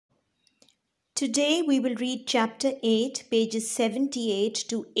Today we will read chapter 8, pages 78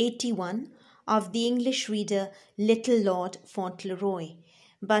 to 81 of the English reader Little Lord Fauntleroy.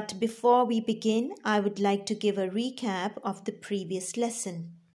 But before we begin, I would like to give a recap of the previous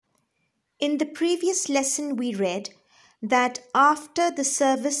lesson. In the previous lesson, we read that after the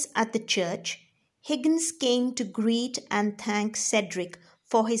service at the church, Higgins came to greet and thank Cedric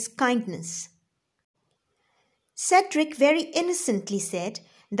for his kindness. Cedric very innocently said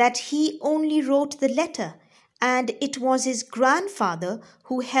that he only wrote the letter and it was his grandfather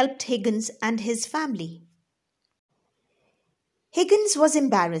who helped Higgins and his family. Higgins was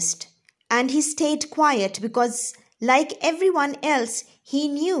embarrassed and he stayed quiet because, like everyone else, he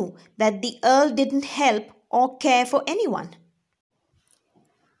knew that the Earl didn't help or care for anyone.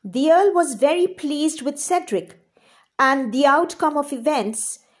 The Earl was very pleased with Cedric and the outcome of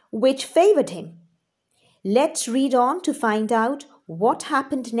events which favoured him. Let's read on to find out what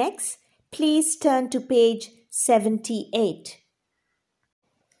happened next. Please turn to page 78.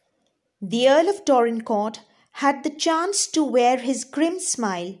 The Earl of Dorincourt had the chance to wear his grim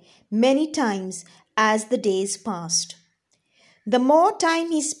smile many times as the days passed. The more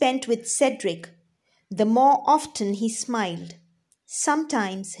time he spent with Cedric, the more often he smiled.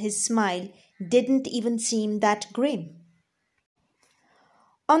 Sometimes his smile didn't even seem that grim.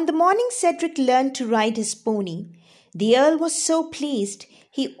 On the morning Cedric learned to ride his pony, the Earl was so pleased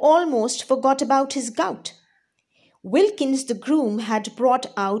he almost forgot about his gout. Wilkins the groom had brought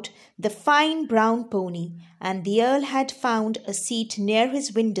out the fine brown pony, and the Earl had found a seat near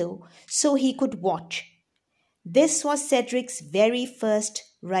his window so he could watch. This was Cedric's very first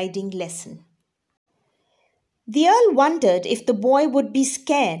riding lesson. The Earl wondered if the boy would be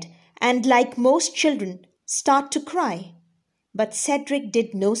scared and, like most children, start to cry. But Cedric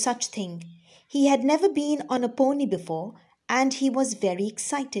did no such thing. He had never been on a pony before, and he was very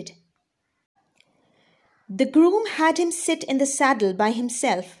excited. The groom had him sit in the saddle by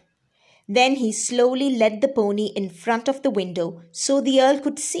himself. Then he slowly led the pony in front of the window so the Earl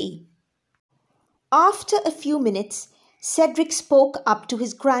could see. After a few minutes, Cedric spoke up to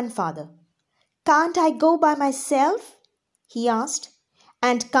his grandfather. "Can't I go by myself?" he asked.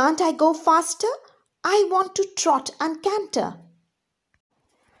 "And can't I go faster? I want to trot and canter."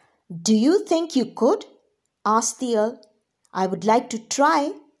 "Do you think you could?" asked the Earl. "I would like to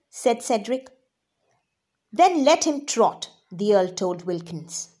try," said Cedric. "Then let him trot," the Earl told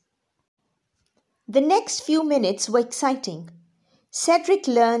Wilkins. The next few minutes were exciting. Cedric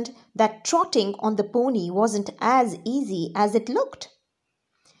learned that trotting on the pony wasn't as easy as it looked.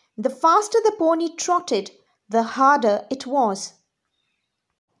 The faster the pony trotted, the harder it was.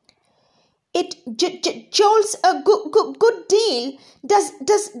 "It jolts a good deal,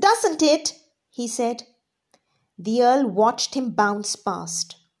 doesn't it?" he said. The Earl watched him bounce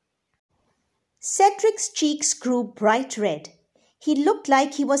past. Cedric's cheeks grew bright red. He looked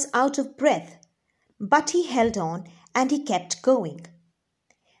like he was out of breath, but he held on and he kept going.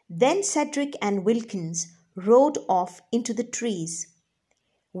 Then Cedric and Wilkins rode off into the trees.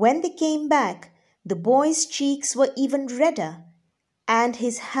 When they came back, the boy's cheeks were even redder, and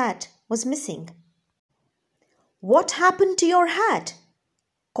his hat was missing. "What happened to your hat?"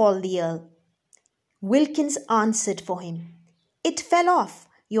 called the Earl. Wilkins answered for him. "It fell off,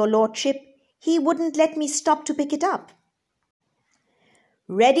 your lordship. He wouldn't let me stop to pick it up."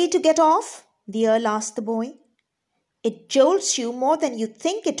 "Ready to get off?" the Earl asked the boy. "It jolts you more than you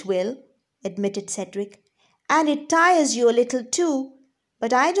think it will," admitted Cedric. "And it tires you a little too.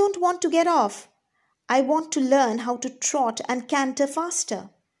 But I don't want to get off. I want to learn how to trot and canter faster.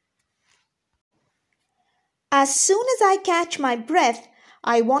 As soon as I catch my breath,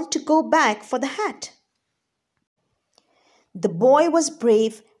 I want to go back for the hat." The boy was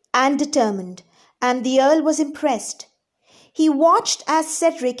brave and determined, and the Earl was impressed. He watched as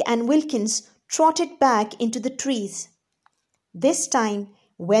Cedric and Wilkins trotted back into the trees. This time,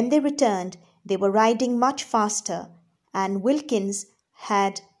 when they returned, they were riding much faster, and Wilkins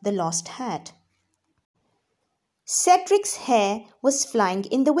had the lost hat. Cedric's hair was flying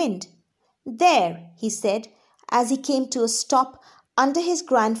in the wind. "There," he said, as he came to a stop under his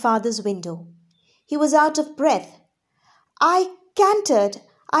grandfather's window. He was out of breath. "I cantered.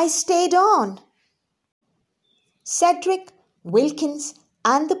 I stayed on." Cedric, Wilkins,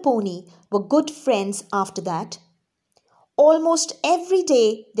 and the pony were good friends after that. Almost every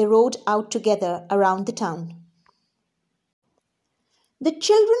day they rode out together around the town. The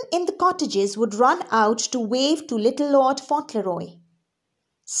children in the cottages would run out to wave to little Lord Fauntleroy.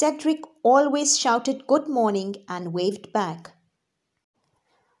 Cedric always shouted good morning and waved back.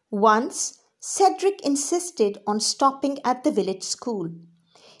 Once, Cedric insisted on stopping at the village school.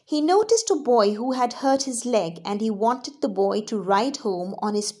 He noticed a boy who had hurt his leg and he wanted the boy to ride home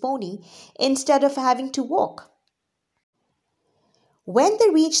on his pony instead of having to walk. When they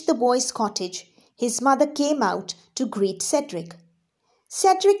reached the boy's cottage, his mother came out to greet Cedric.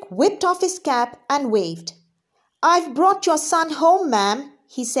 Cedric whipped off his cap and waved. "I've brought your son home, ma'am,"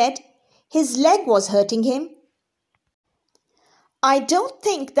 he said. "His leg was hurting him." "I don't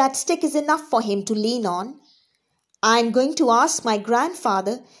think that stick is enough for him to lean on. I'm going to ask my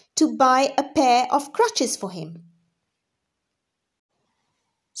grandfather to buy a pair of crutches for him."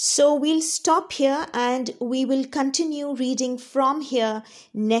 So we'll stop here and we will continue reading from here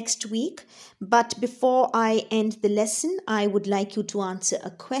next week. But before I end the lesson, I would like you to answer a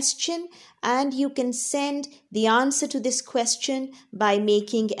question, and you can send the answer to this question by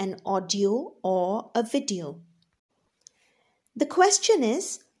making an audio or a video. The question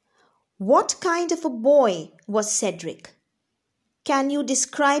is, what kind of a boy was Cedric? Can you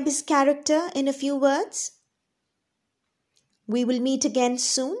describe his character in a few words? We will meet again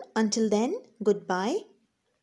soon. Until then, goodbye.